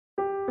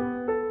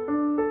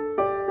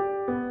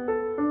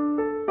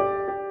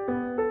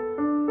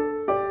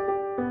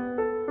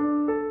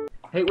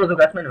Hey, what's up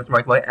guys, my name is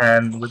Markiplier,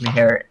 and with me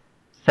here,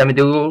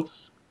 SammiiDoogles,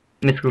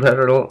 Mystical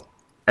Turtle,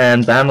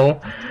 and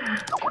Bandull.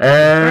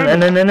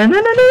 And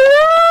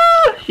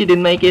she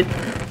didn't make it.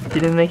 She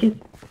didn't make it.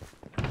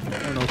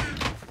 Oh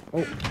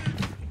no.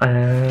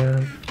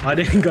 Oh. I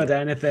didn't got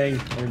anything.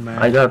 Oh man.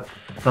 I got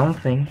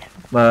something,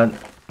 but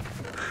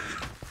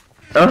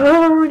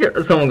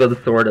someone got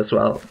a sword as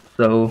well.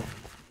 So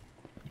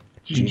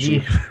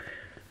GG.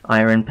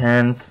 Iron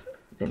pants.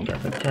 Didn't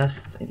get the chest.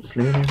 I just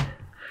looted.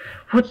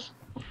 What?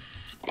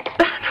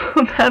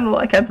 Bandull,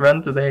 I can't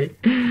run today.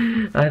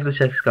 I have to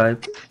check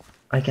Skype.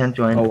 I can't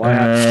join. Oh, I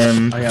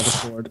have a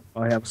sword.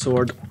 I have a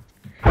sword.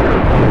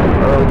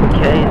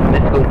 Okay,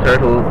 Mystical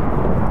Turtle.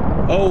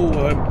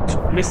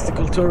 Oh,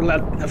 Mystical Turtle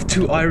have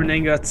 2 iron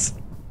ingots.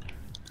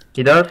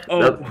 He does?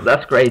 Oh.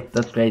 That's great,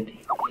 that's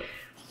great.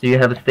 Do you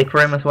have a stick for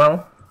him as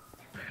well?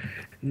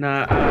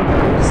 Nah,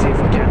 let's see if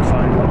we can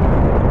find one.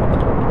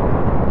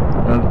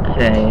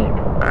 Okay,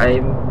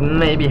 I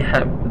maybe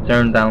have to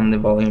turn down the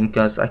volume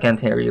because I can't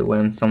hear you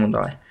when someone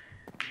dies.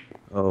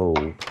 Oh.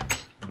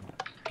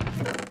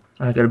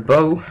 I got a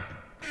bow.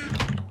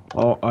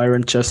 Oh,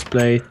 iron chest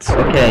plate.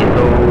 Okay,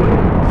 so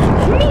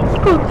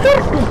Mystical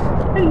Turtle,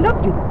 I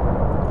love you.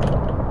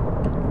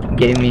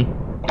 Gave me.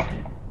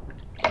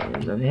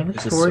 Does he have a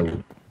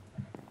sword?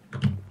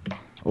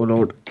 Oh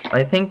lord.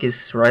 I think he's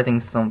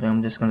writing something.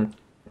 I'm just gonna.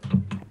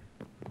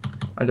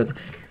 I got.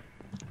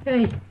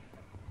 Hey.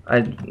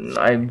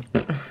 I'm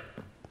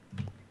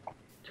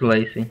too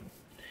lazy.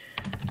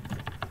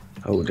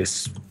 Oh,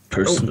 this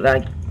person. Oh,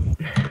 like.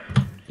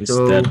 Is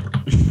So, dead.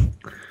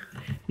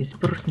 This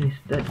person is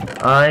dead.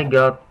 I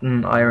got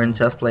an iron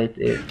chest plate.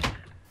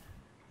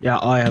 Yeah,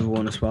 I have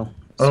one as well.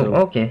 Oh, So.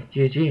 okay.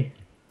 GG.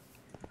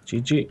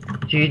 GG.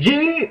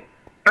 GG.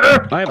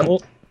 I have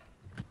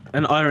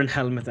an iron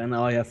helmet and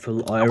I have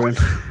full iron.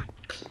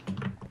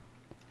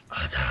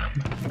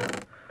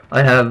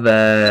 I have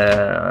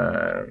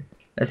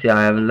let's see,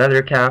 I have a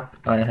leather cap,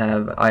 I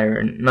have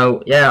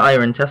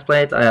iron chest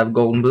plate, I have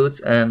golden boots,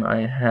 and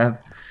I have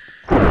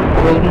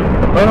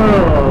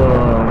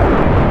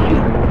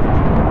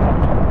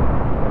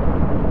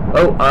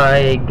oh,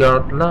 I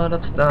got a lot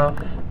of stuff.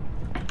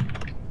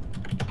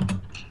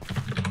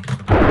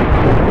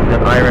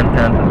 Got iron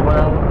pants as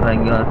well. I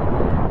got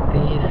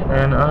these,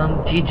 and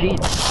GG.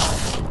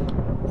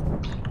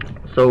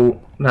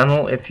 So,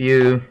 Bandull, if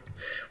you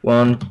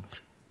want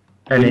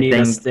anything... We need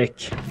a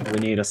stick. We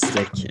need a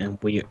stick, and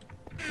we...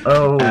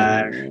 Oh,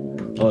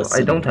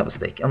 awesome. I don't have a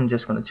stick. I'm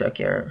just gonna check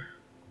here.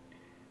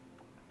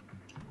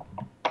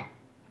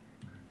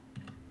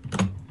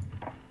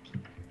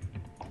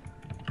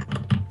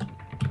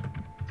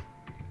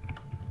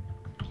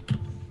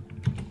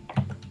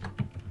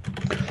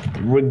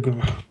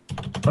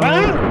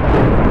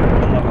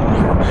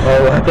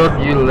 Oh, I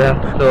thought you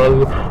left,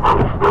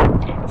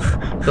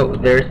 so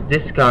there's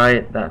this guy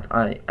that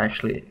I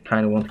actually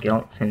kind of want to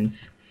kill since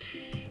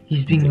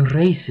he's being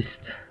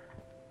racist.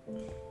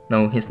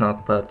 No, he's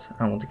not, but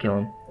I want to kill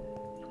him.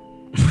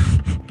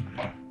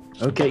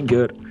 Okay,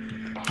 good.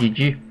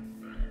 GG.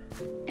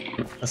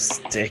 A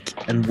stick,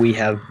 and we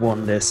have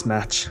won this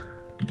match.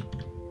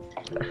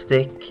 A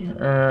stick.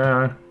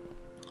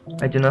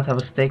 I do not have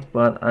a stick,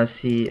 but I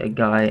see a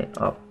guy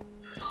up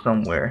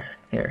somewhere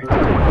here.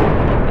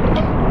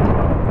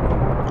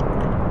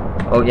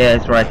 Oh yeah,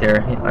 it's right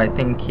here. I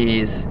think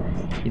he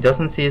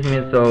doesn't see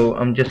me, so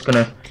I'm just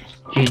gonna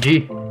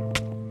GG.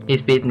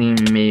 He's beating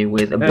me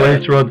with a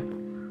blaze rod.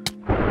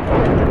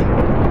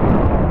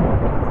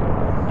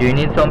 Do you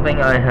need something?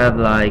 I have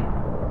like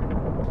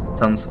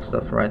tons of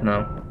stuff right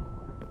now.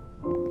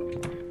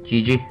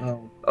 GG.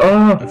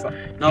 Oh,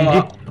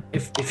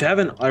 if you have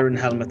an iron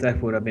helmet,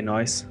 that would have been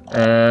nice.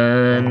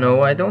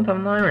 No, I don't have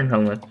an iron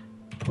helmet.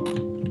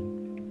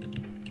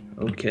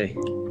 Okay.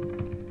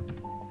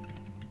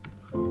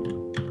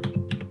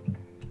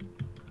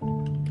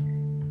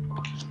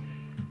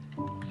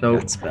 So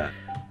that's bad.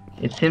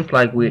 It seems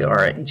like we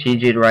are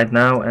GG'd right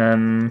now,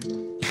 and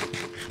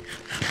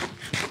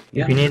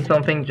if you need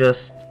something, just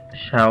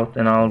shout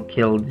and I'll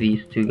kill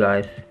these 2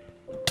 guys.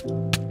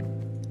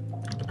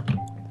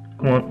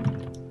 Come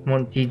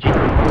on, GG.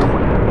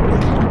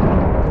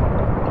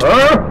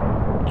 Oh!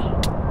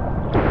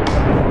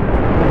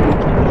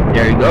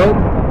 There you go,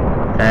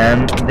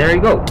 and there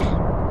you go.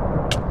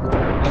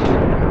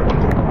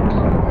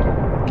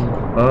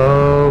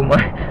 Oh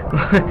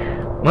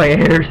my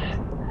ears.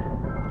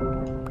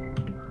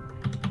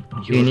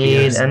 Do you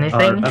need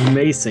anything?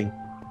 Amazing.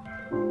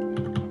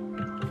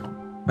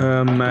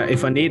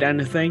 If I need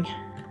anything?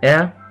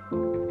 Yeah?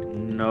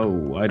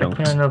 No, I don't.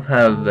 I kind of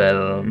have,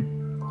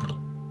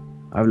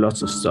 I have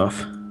lots of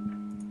stuff.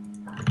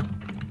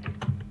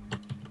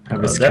 I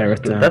have this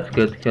carrot. That's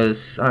good, because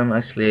I'm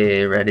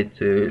actually ready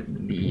to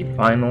the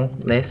final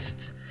list.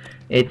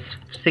 It's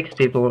 6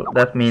 people,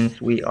 that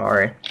means we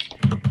are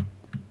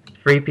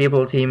 3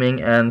 people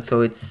teaming, and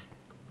so it's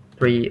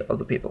 3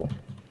 other people.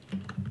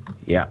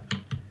 Yeah.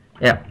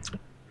 Yeah.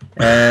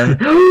 And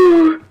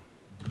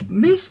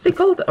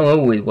Mystical.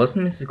 Oh, it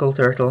wasn't Mystical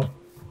Turtle.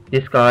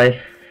 This guy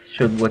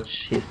should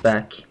watch his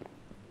back.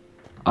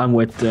 I'm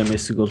with the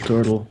mystical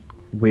turtle.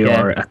 We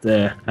Yeah. are at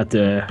the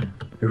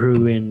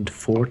ruined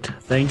fort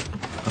thing,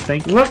 I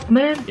think. What,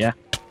 man? Yeah.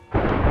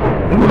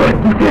 What,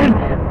 man?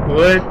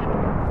 What?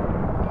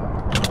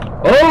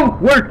 Oh,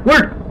 word,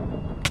 man.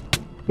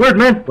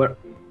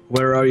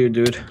 Where are you,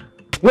 dude?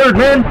 Word,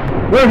 man.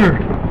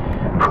 Word.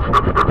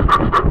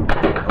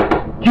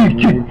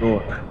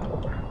 Oh,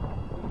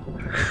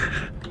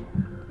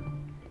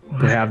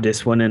 we have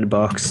this one in the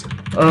box.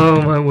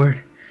 Oh my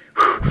word.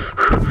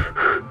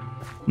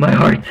 My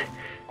heart.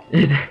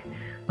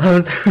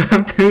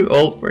 I'm too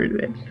old for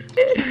this.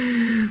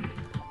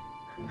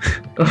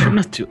 You're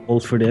not too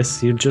old for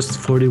this. You're just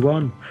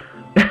 41.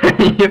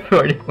 You're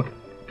 41.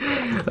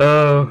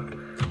 Oh,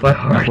 my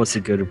heart. That was a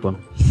good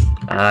one.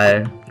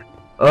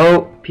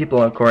 Oh, people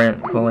are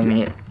calling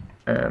me.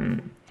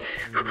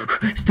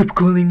 Stop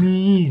calling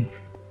me.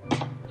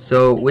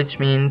 So, which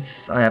means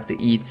I have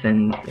to eat,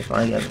 since if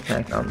I get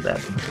attacked, I'm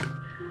dead.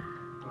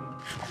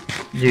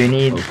 Do you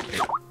need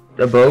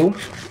a bow?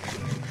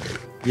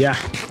 Yeah,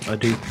 I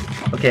do.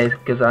 Okay,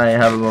 because I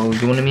have a bow. Do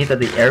you want to meet at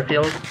the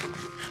airfield?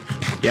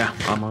 Yeah,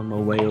 I'm on my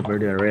way over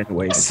there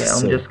anyways. Okay,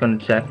 I'm just gonna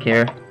check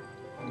here.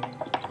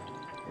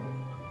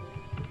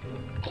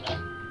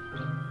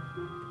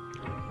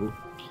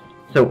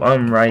 So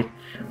I'm right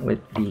with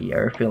the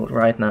airfield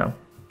right now.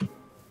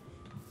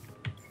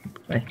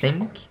 I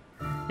think.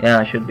 Yeah,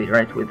 I should be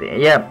right with the.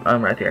 Yeah,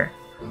 I'm right here.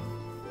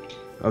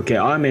 Okay,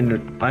 I'm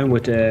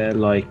with the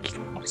like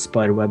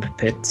spiderweb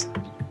pit.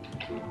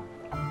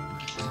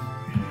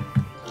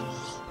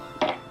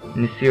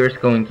 Nasir is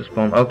going to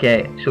spawn.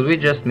 Okay, should we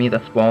just meet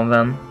at spawn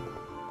then?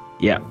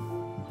 Yeah,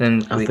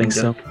 Since I we think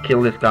can so. just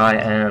kill this guy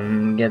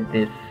and get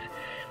this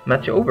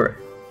match over.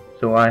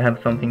 So I have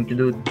something to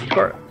do at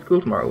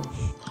school tomorrow.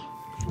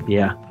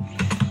 Yeah.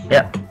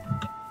 Yeah.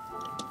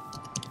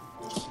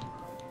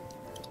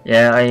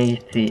 Yeah, I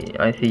see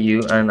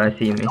you, and I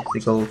see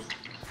mystical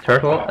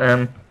turtle.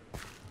 I'm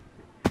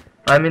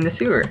in the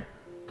sewer.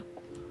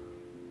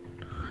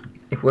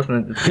 It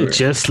wasn't the sewer.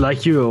 Just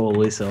like you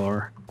always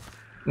are.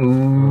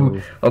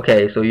 Ooh.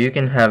 Okay, so you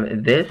can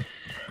have this.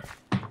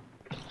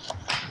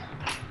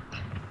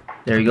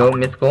 There you go,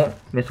 mystical.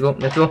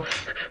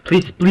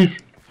 Please,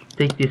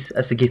 take this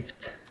as a gift.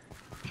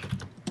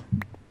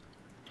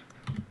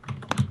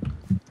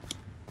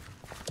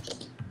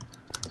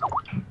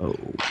 Oh.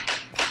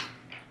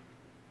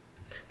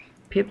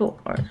 People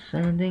are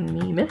sending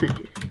me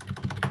messages.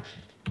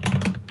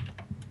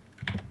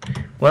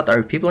 What,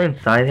 are people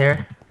inside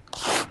here?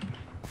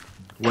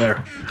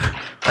 Where?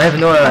 I have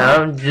no idea,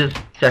 I'm just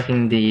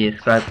checking the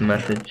Skype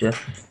messages.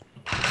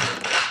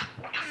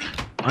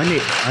 I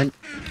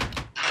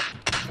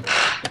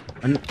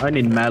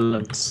need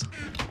melons.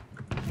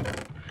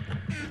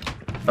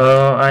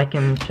 I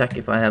can check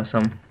if I have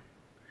some.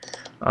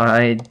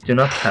 I do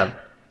not have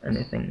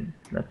anything.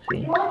 Let's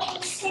see.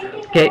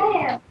 Okay.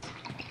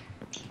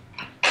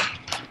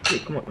 Okay,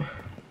 come on.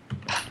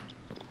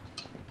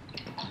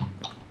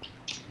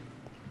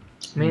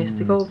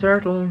 Mystical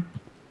turtle.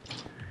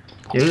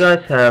 You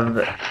guys have.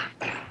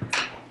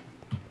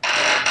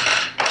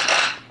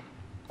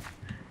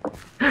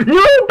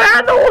 No,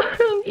 Bandull!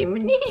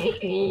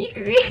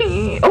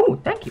 Oh,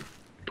 thank you.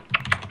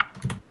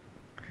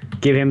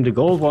 Give him the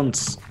gold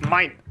ones.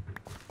 Mine.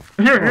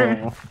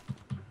 Oh.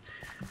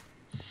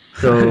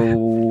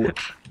 So,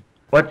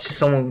 what's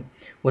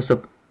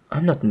up?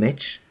 I'm not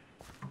Mitch.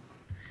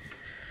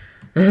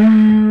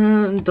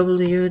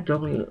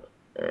 W.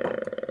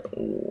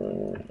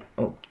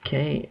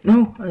 Okay.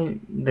 No,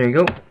 there you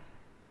go.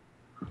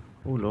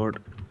 Oh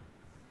lord.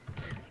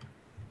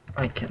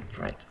 I can't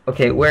write.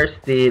 Okay, where's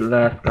the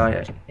last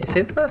guy? Is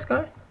it the last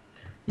guy?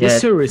 This Yeah.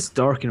 sewer is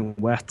dark and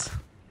wet.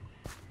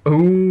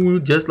 Oh,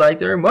 just like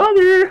their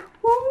mother.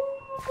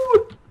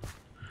 Ooh.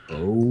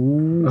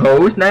 Oh.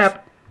 Oh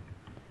snap!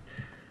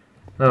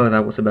 Oh,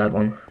 that was a bad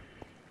one.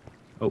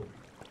 Oh.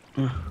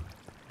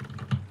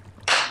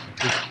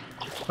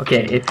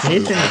 Okay, if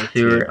he's in the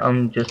sewer,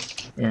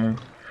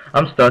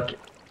 I'm stuck.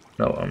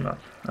 No, I'm not.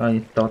 I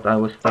thought I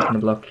was stuck in the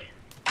block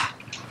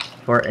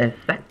for a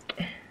sec.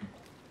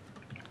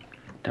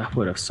 That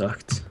would have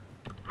sucked.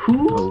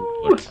 Ooh.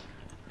 Oh.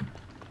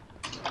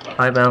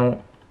 Hi,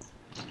 Bandull.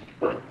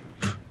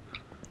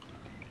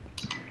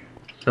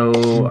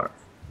 So.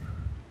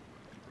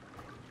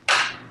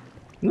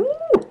 Ooh.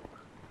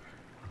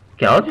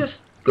 Okay, I'll just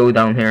go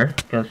down here,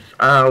 cause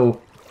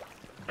ow,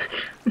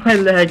 my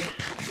legs.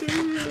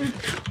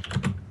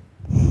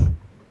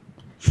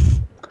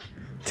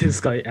 This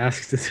guy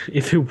asked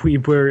if we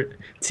were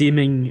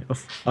teaming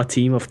of a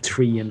team of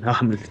 3, and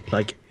I'm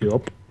like,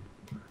 yup.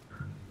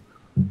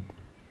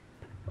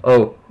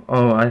 Oh,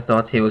 I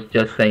thought he was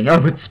just saying I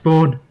would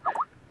spawn.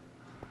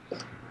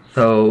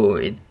 So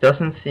it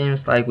doesn't seem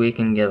like we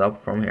can get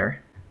up from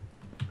here.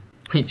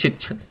 We should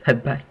just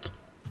head back.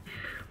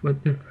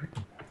 What the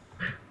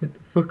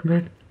fuck,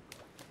 man?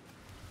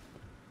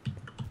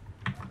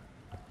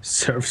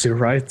 Serves you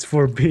right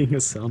for being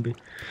a zombie.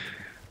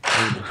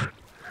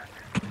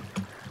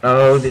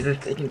 Oh, this is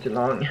taking too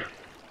long.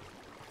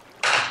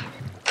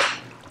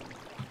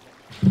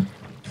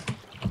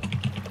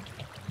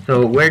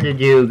 So where did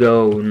you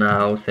go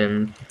now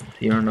since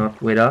you're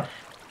not with us?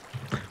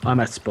 I'm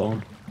at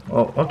spawn,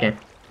 Oh, okay.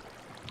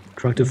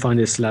 trying to find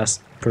this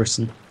last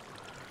person.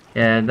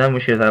 Yeah, then we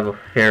should have a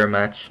fair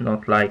match,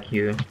 not like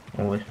you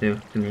always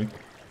do to me.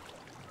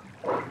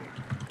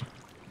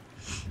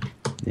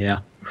 Yeah.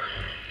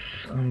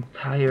 I'm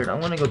tired. I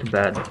want to go to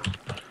bed.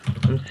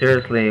 I'm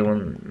seriously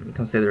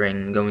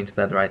considering going to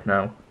bed right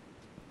now.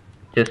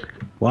 Just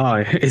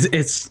Why?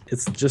 It's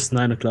just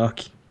 9 o'clock.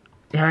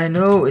 yeah, I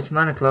know it's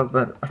 9 o'clock,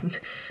 but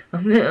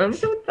I'm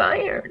so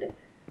tired.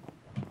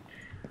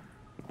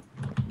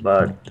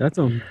 But That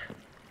don't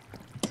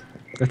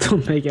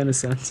make any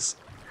sense.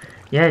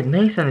 yeah, it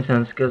makes any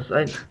sense because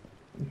I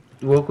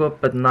woke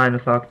up at 9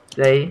 o'clock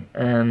today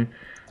and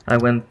I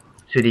went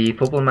to the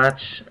football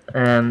match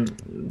and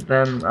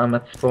then I'm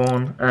at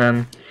spawn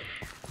and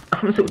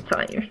I'm so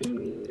tired.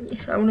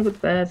 I want to go to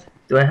bed.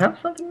 Do I have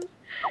something?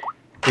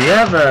 Do you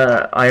have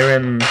a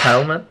iron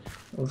helmet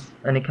of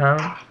any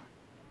kind?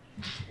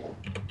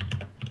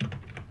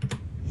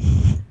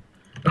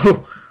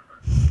 Oh,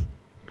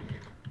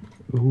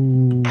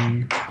 Ooh.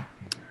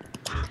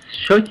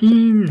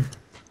 shocking.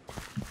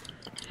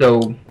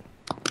 So,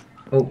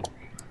 oh,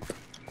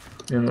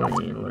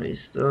 memory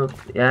stuff.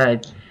 Yeah,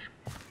 it's.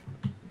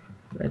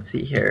 Let's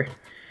see here.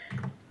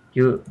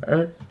 You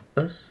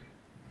us.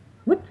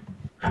 What?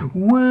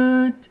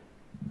 What?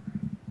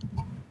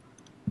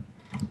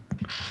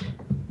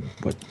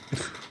 What?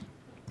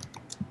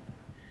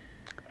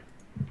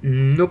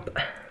 Nope.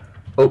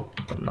 Oh,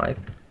 a knife.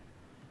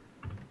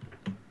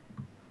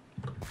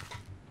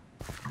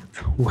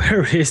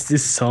 Where is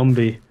this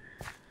zombie?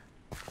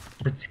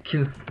 Let's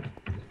kill.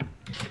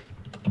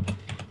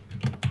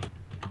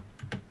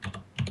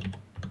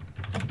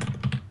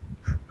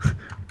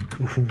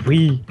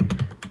 We.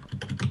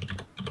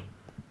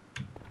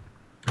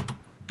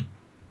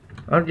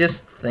 I'll just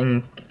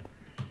think.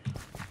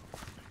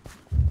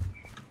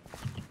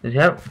 Does he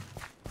have?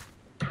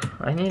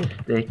 I need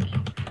a stick.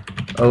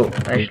 Oh,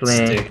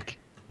 actually. Stick.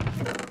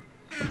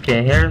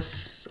 Okay, here's.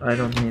 I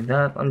don't need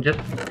that. I'm just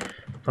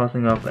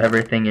tossing off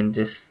everything in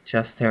this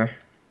chest here.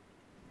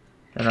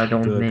 And I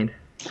don't Good. need.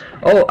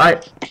 Oh,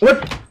 what?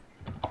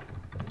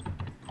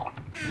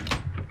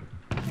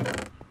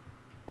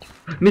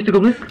 Mr.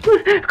 Goblin,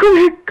 come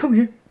here, come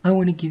here. I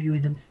want to give you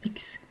them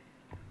sticks.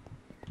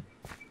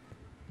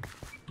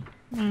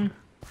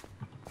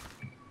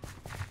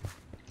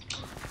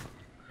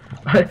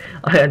 I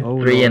had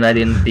three no. and I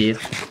didn't see it.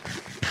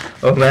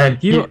 Oh man,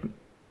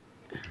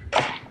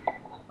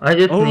 I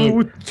just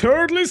need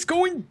turtle is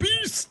going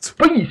beast!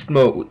 beast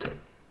mode.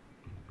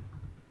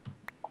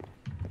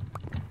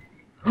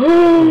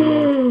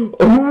 Oh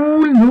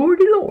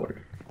lordy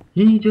lord.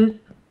 He just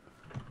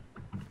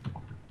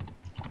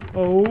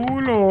Oh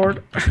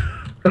lord.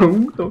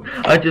 oh no.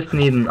 I just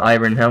need an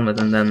iron helmet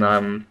and then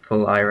I'm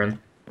full iron.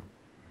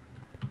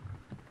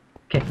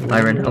 Okay,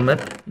 iron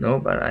helmet. No,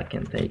 but I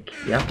can take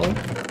the apple.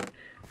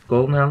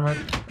 Golden helmet.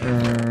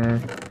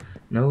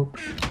 Nope.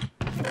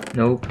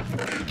 Nope.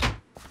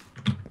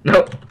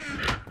 Nope.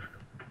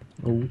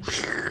 Oh.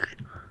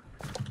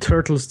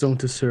 Turtles don't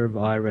deserve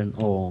iron.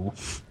 Oh.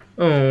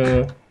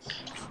 Oh.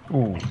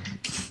 Oh.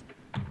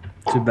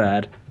 Too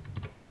bad.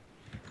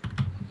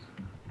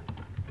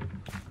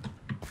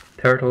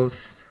 Turtles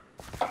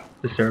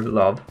deserve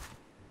love.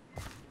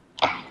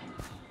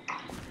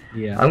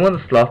 Yeah. I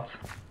want a slot.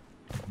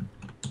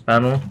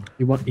 Panel.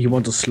 You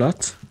want a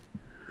slot?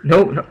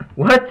 No, no.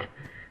 What?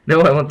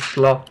 No, I want a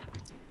slot.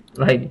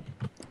 Like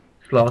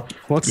sloth.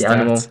 What's the that?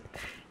 animal.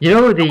 You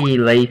know the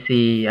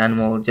lazy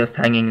animal just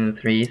hanging in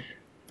the trees?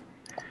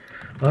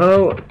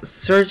 Oh,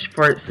 search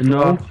for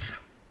sloths.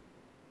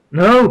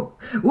 No!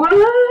 What?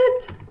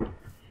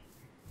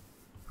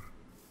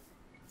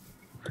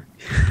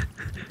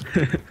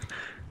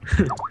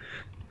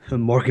 A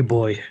Marky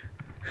boy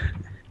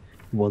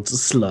wants a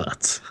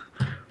slot.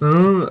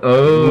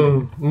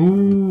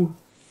 Ooh.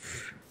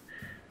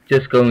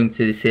 Just going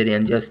to the city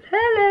and just,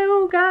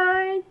 hello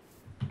guys.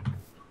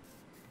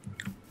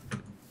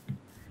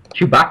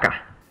 Chewbacca.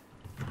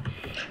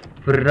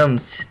 From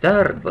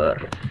Star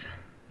Wars.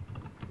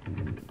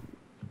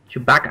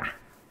 Chewbacca.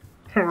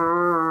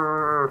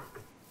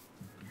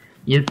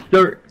 Yes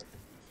sir.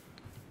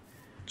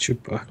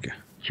 Chewbacca.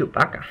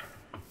 Chewbacca.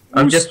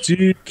 I'm just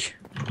stick.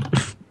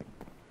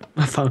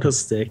 I found a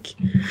stick.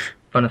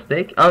 on a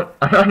stick.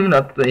 I'm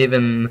not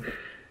even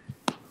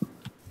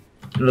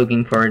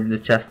looking for the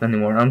chest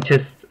anymore. I'm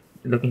just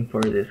looking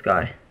for this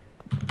guy.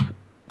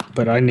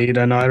 But I need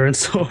an iron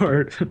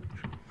sword.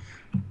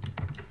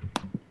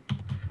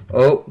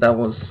 Oh, that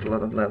was a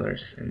lot of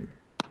letters.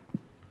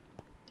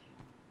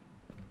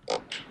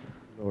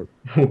 Lord.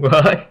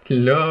 What?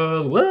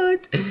 Lol,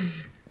 what?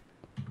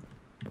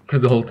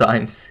 Good old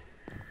times.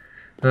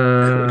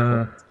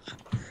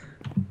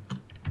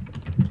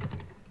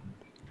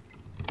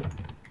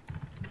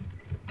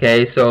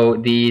 Okay, so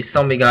the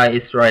zombie guy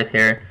is right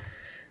here.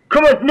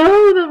 Come on, no,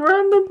 don't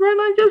run,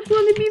 I just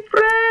want to be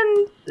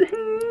friends.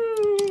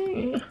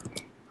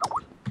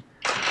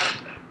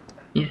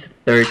 He's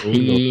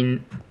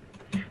 13.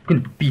 I'm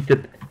gonna beat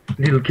it.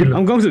 Little killer.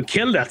 I'm going to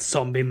kill that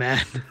zombie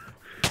man.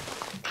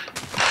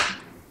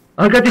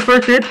 I got the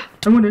first hit.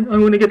 I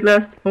wanna get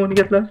last.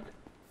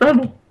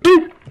 Bandull,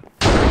 please.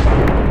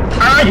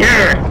 Ah,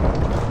 yeah.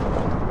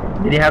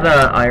 Did he have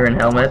an iron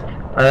helmet?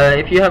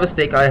 If you have a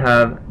stick, I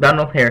have.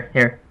 Bandull,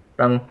 here.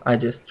 Bandull, I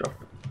just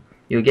dropped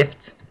you a gift.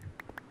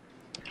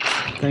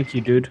 Thank you,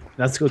 dude.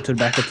 Let's go to the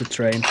back of the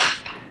train.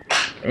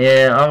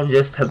 Yeah, I'll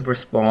just help her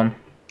spawn.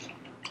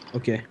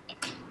 Okay.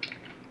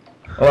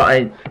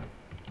 Oh,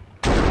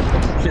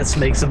 Let's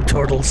make some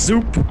turtle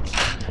soup.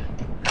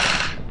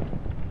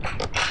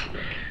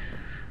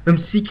 I'm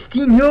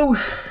 16, yo.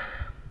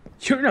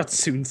 You're not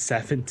soon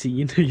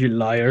 17, you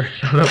liar.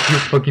 Shut up, you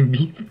fucking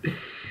beast.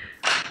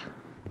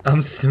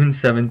 I'm soon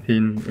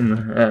 17 in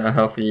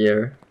half a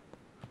year.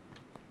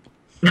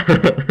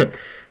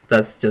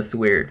 That's just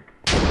weird.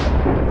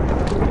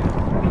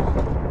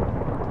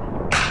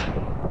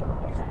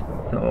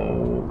 So...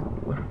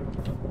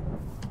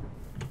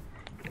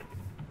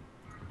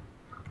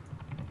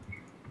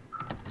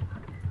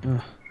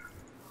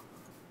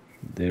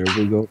 There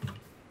we go.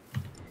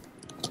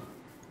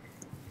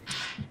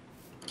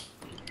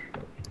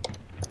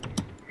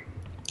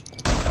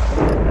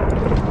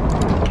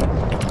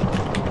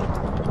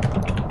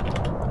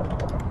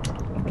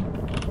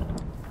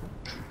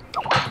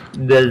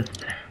 There's...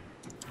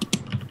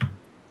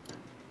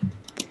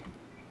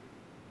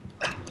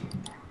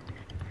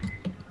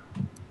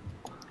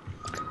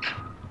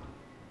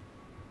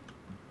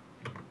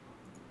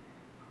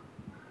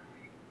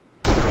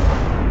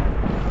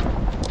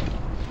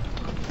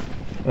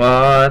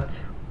 What?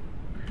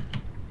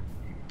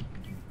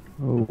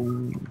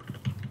 Oh.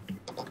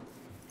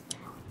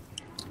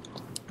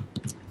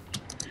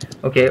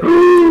 Okay.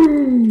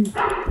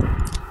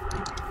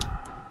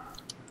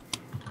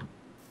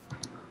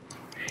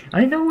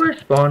 I know where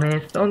spawn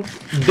is. Don't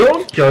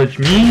judge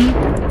me.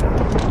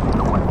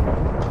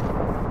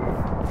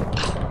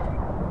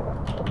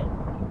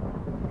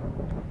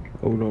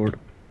 Oh lord.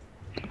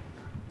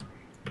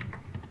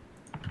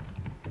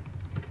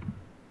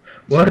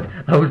 What?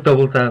 I was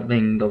double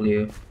tapping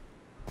W.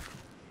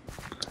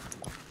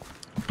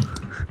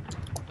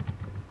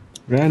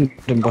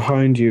 Random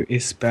behind you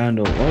is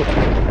Bandull.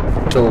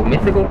 Oh. So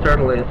mythical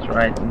turtle is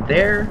right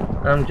there.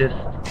 I'm just...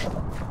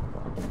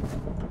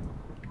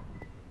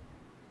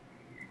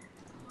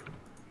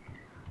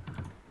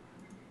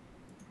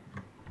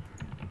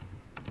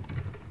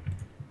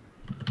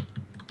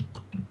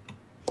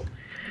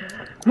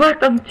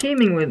 What? I'm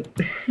teaming with...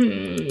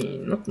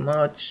 not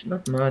much.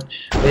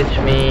 Which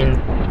means...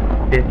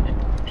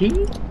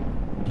 50?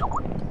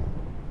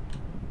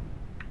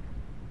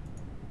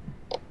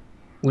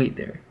 Wait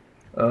there.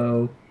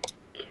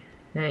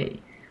 Okay.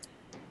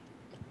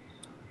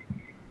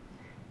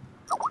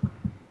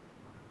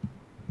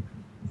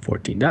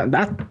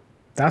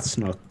 That's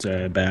not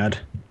bad.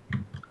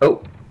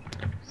 Oh.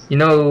 You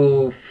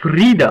know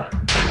Frida?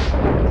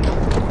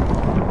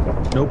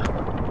 Nope.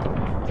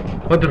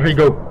 Where did he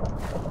go?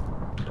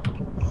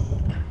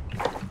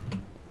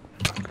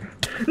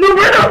 No,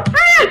 Frida!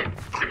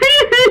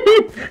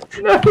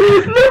 No!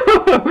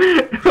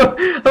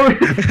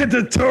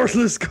 The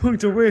turtle is going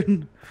to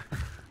win.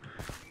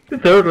 The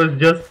turtle was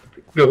just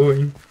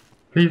going.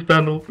 Please,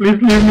 Bandull, please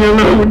leave me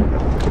alone.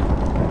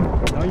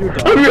 Now you're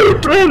done. I'm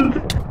your friend.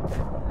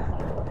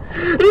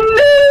 No!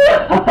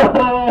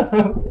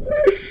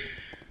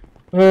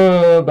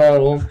 Oh,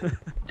 Bandull.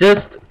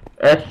 Just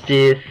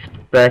SG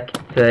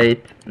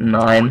spectate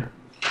 9.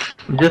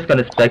 I'm just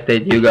gonna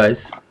spectate you guys.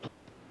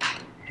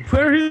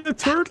 Where is the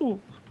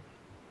turtle?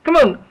 Come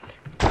on.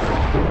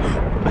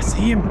 I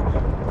see him.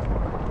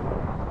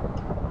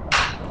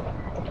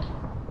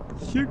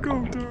 You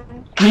go,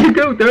 turtle. You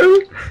go,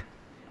 turtle.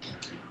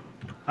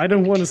 I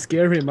don't want to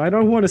scare him. I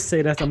don't want to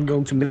say that I'm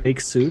going to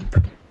make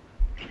soup.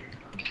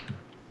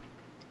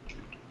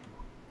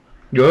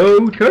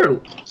 Go,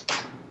 turtle.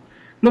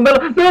 No,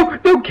 Bandull, no,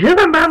 don't kill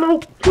him,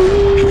 Bandull.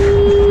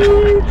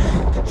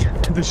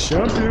 The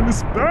champion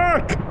is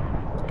back.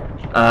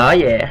 Ah,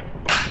 yeah.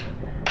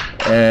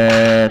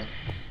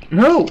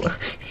 No.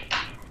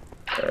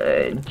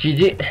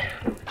 GG.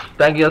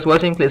 Thank you guys for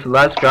watching. Please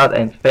like, subscribe,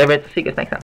 and favorite. See you guys next time.